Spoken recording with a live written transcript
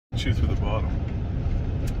chew through the bottom.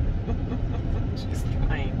 She's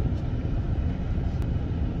trying.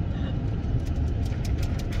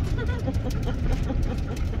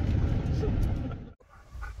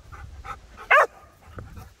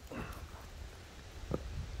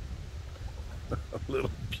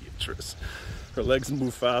 Little Beatrice. Her legs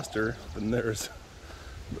move faster than theirs,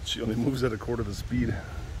 but she only moves at a quarter the speed.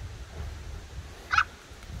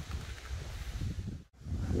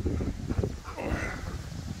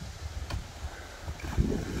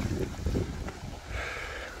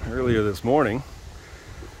 Earlier this morning,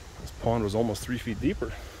 this pond was almost 3 feet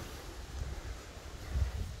deeper.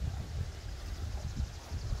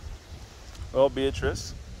 Well,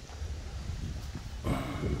 Beatrice.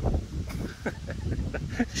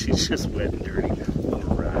 She's just wet and dirty,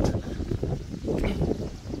 little rat.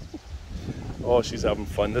 Oh, she's having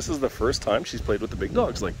fun. This is the first time she's played with the big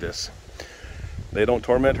dogs like this. They don't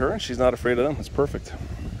torment her, and she's not afraid of them. It's perfect.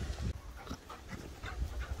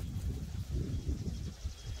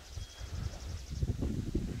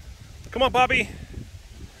 Come on, Bobby.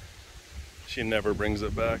 She never brings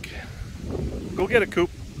it back. Go get it,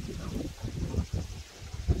 Coop.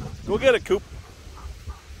 Go get it, Coop.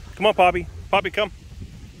 Come on, Poppy. Poppy, come.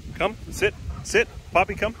 Come, sit, sit.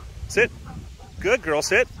 Poppy, come, sit. Good girl,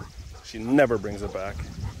 sit. She never brings it back.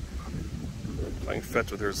 Playing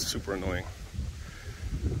fetch with her is super annoying.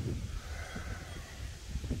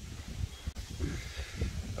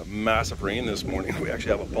 A massive rain this morning. We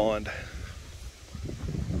actually have a pond.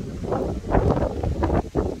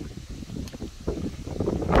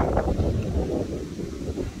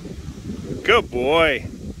 Good boy.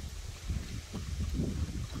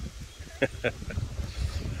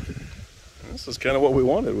 This is kind of what we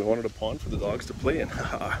wanted. We wanted a pond for the dogs to play in.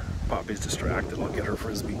 Poppy's distracted. I'll get her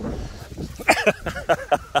frisbee.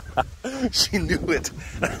 She knew it.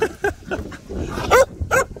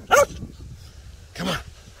 Come on,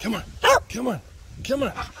 come on, come on, come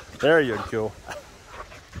on. There you go.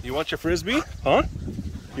 You want your frisbee? Huh?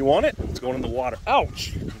 You want it? It's going in the water.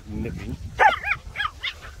 Ouch! Nipping.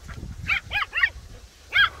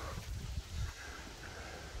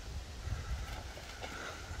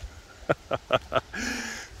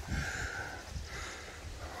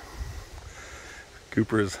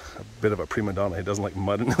 Cooper is a bit of a prima donna. He doesn't like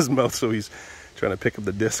mud in his mouth, so he's trying to pick up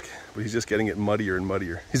the disc, but he's just getting it muddier and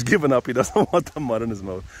muddier. He's given up. He doesn't want the mud in his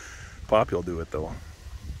mouth. Poppy will do it though.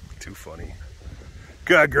 Too funny.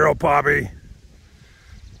 Good girl, Poppy.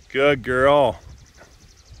 Good girl.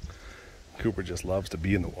 Cooper just loves to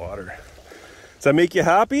be in the water. Does that make you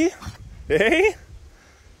happy? Hey?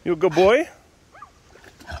 You a good boy?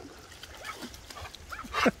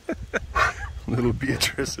 Little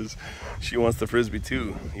Beatrice she wants the frisbee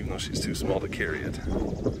too, even though she's too small to carry it.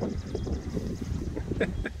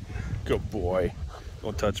 Good boy.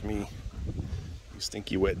 Don't touch me, you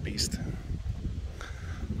stinky wet beast.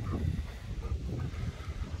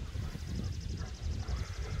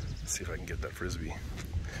 Let's see if I can get that frisbee.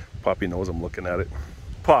 Poppy knows I'm looking at it.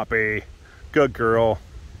 Poppy, good girl.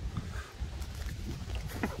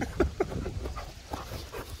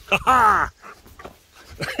 Ha ha!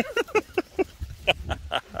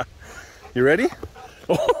 You ready?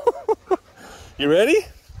 You ready?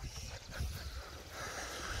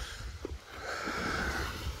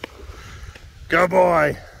 Good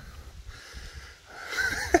boy.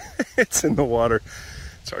 It's in the water.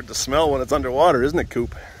 It's hard to smell when it's underwater, isn't it,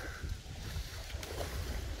 Coop?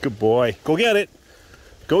 Good boy. Go get it.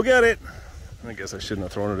 Go get it. I guess I shouldn't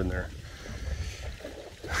have thrown it in there.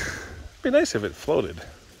 It'd be nice if it floated.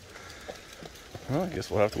 Well, I guess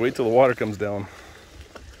we'll have to wait till the water comes down.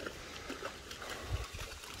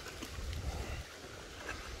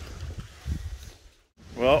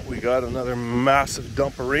 Well, we got another massive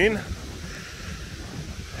dump of rain.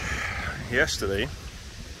 Yesterday,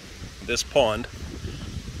 this pond,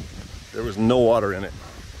 there was no water in it.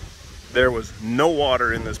 There was no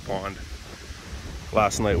water in this pond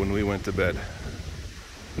last night when we went to bed.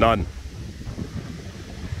 None.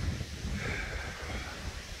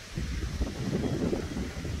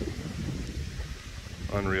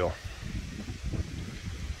 Unreal.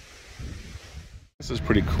 This is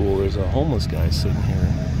pretty cool. There's a homeless guy sitting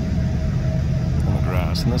here on the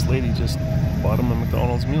grass, and this lady just bought him a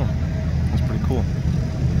McDonald's meal. That's pretty cool.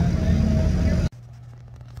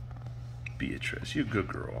 Beatrice, you good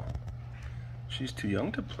girl. She's too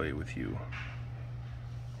young to play with you.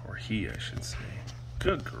 Or he, I should say.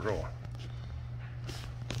 Good girl.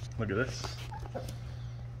 Look at this.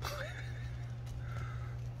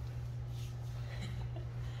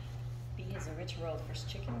 B is a rich world. First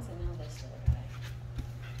chickens and now this little guy.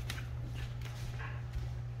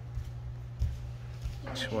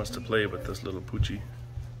 She wants to play with this little Poochie.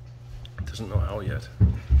 Doesn't know how yet.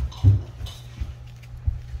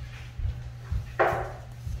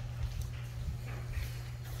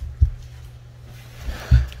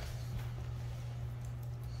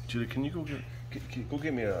 Julie, can you go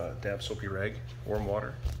get me a damp soapy rag, warm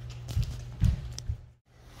water?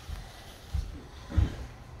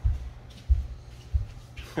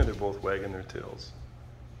 They're both wagging their tails.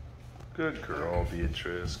 Good girl,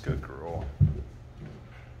 Beatrice, good girl.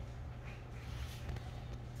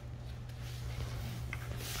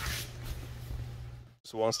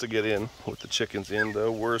 So wants to get in with the chickens in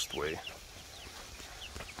the worst way. There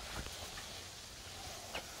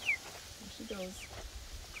she goes.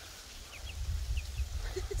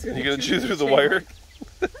 You gonna chew through the wire?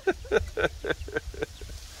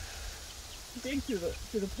 Dig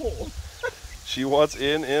through the pole. She wants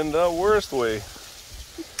in the worst way.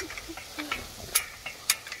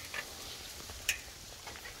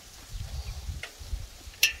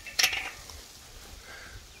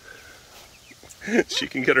 She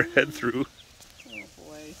can get her head through. Oh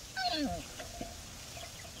boy.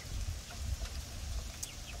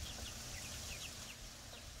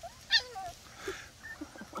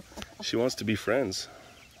 She wants to be friends.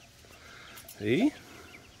 See?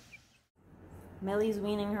 Millie's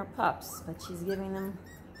weaning her pups, but she's giving them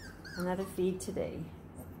another feed today.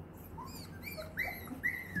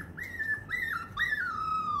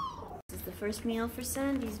 This is the first meal for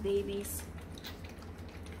Sandy's babies.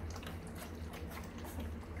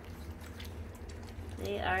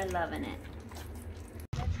 They are loving it.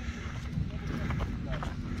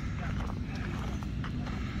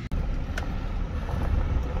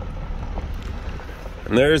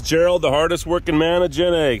 And there's Gerald, the hardest working man at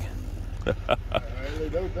Gen Egg. I really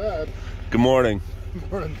doubt that. Good morning.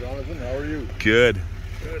 Good morning, Jonathan. How are you? Good.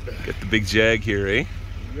 Good. Got the big Jag here, eh?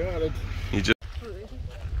 You got it. You just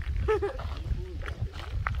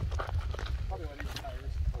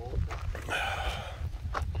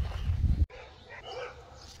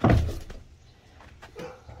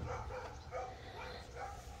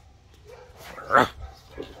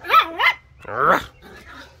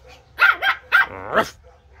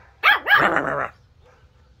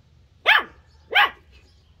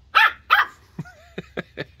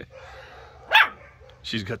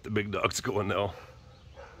She's got the big dogs going now.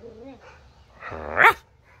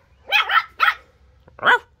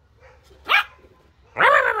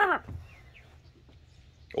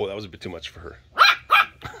 Oh, that was a bit too much for her.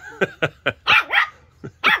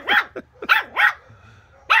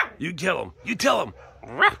 You tell him. You tell him.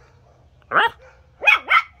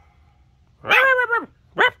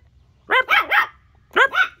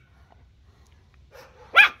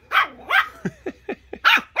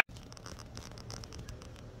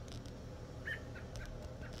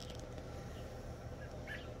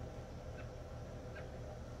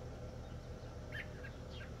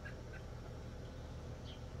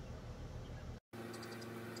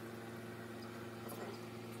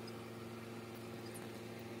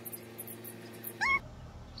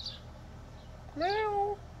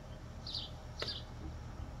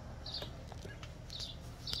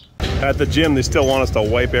 At the gym, they still want us to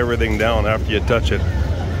wipe everything down after you touch it.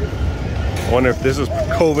 I wonder if this is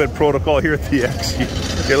COVID protocol here at the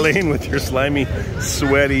X. You're laying with your slimy,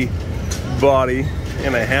 sweaty body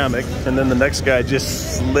in a hammock, and then the next guy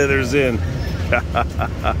just slithers in.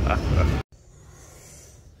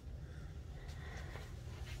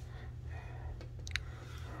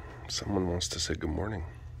 Someone wants to say good morning.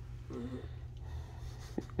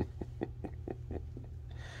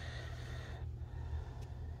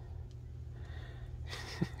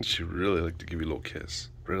 She'd really like to give you a little kiss,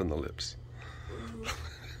 right on the lips.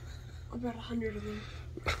 About 100 of them.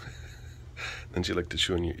 Then she'd like to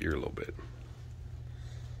chew in your ear a little bit.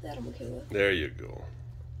 That I'm okay with. There you go.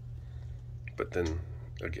 But then,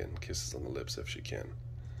 again, kisses on the lips if she can.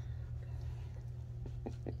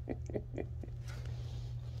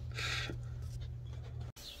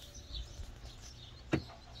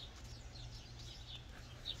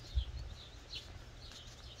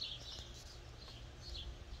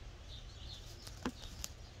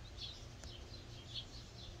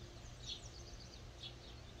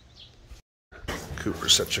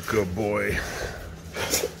 Cooper's such a good boy.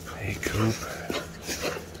 Hey, Coop.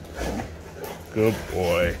 Good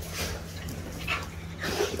boy.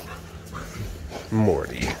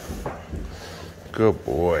 Morty. Good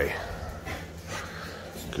boy.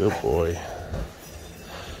 Good boy.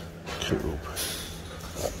 Coop.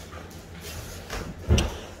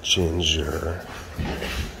 Ginger.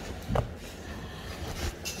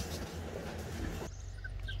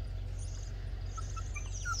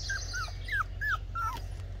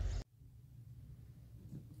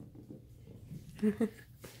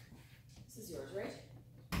 This is yours, right?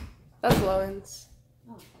 That's Lowen's.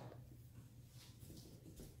 Oh.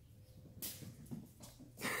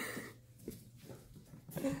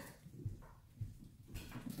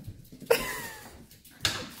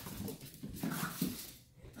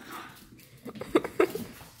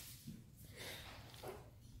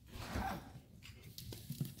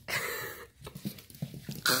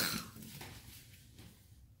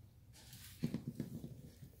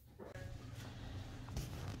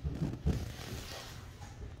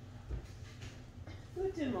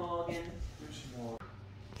 Guten Morgen.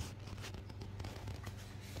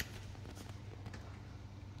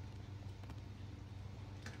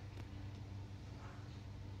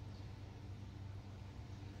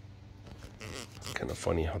 Kind of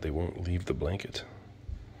funny how they won't leave the blanket.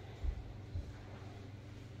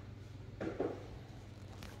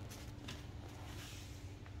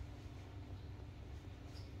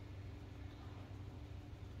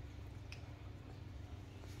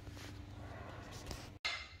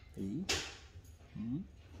 Hey?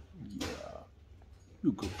 Yeah.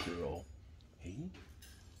 You good girl. Hey?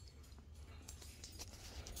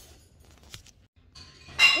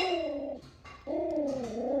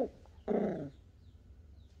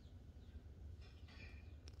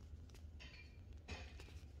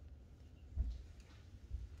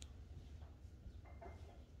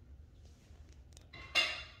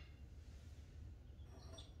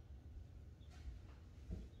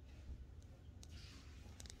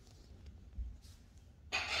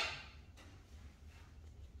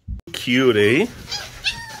 Cute, eh?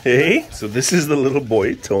 Hey, so this is the little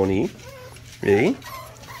boy, Tony. Hey?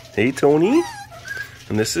 Hey, Tony.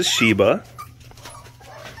 And this is Sheba.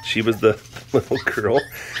 Sheba's the little girl.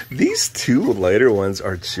 These two lighter ones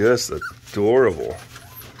are just adorable.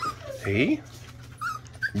 Hey?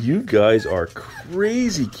 You guys are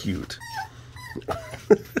crazy cute.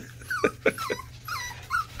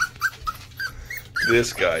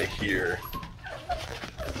 This guy here.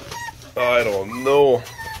 I don't know.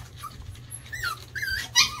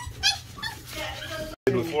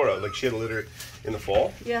 Before, like she had a litter in the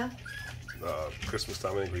fall. Yeah. Christmas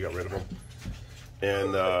time, I think we got rid of them.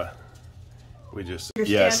 And we just, Your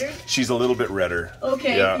yes, standard? she's a little bit redder.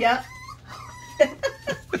 Okay, yeah.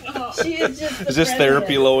 She is just the Is this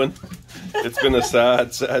therapy, Lowen? It's been a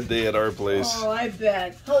sad, sad day at our place. Oh, I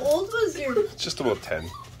bet. How old was your... Just about 10.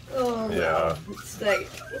 Oh, Yeah. It's like...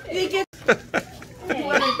 They get...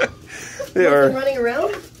 They are. Running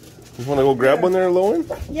around? You want to go grab one there, Lowen?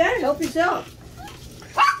 Yeah, help yourself.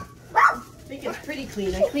 I think it's pretty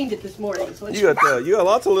clean. I cleaned it this morning. So it's... You got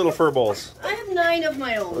lots of little fur balls. I have 9 of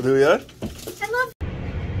my own. Do ya? I love...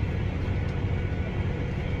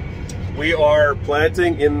 We are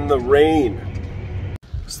planting in the rain.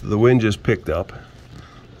 So the wind just picked up.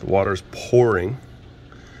 The water's pouring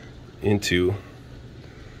into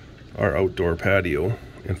our outdoor patio,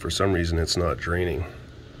 and for some reason it's not draining.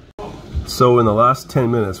 So in the last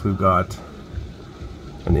 10 minutes we've got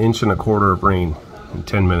 1.25 inches of rain in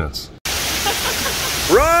 10 minutes.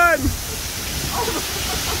 Run!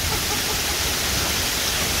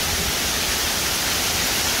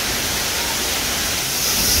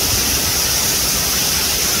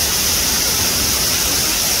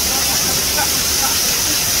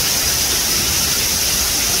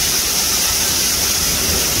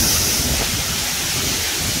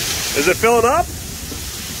 Is it filling up?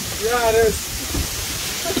 Yeah, it is.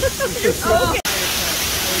 Okay.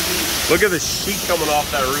 Look at the sheet coming off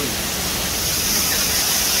that roof.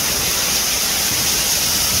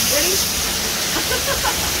 Ready?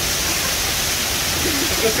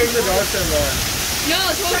 Let's go to the door, No,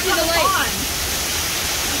 it's supposed to be the light.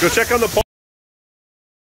 Go check on the pole.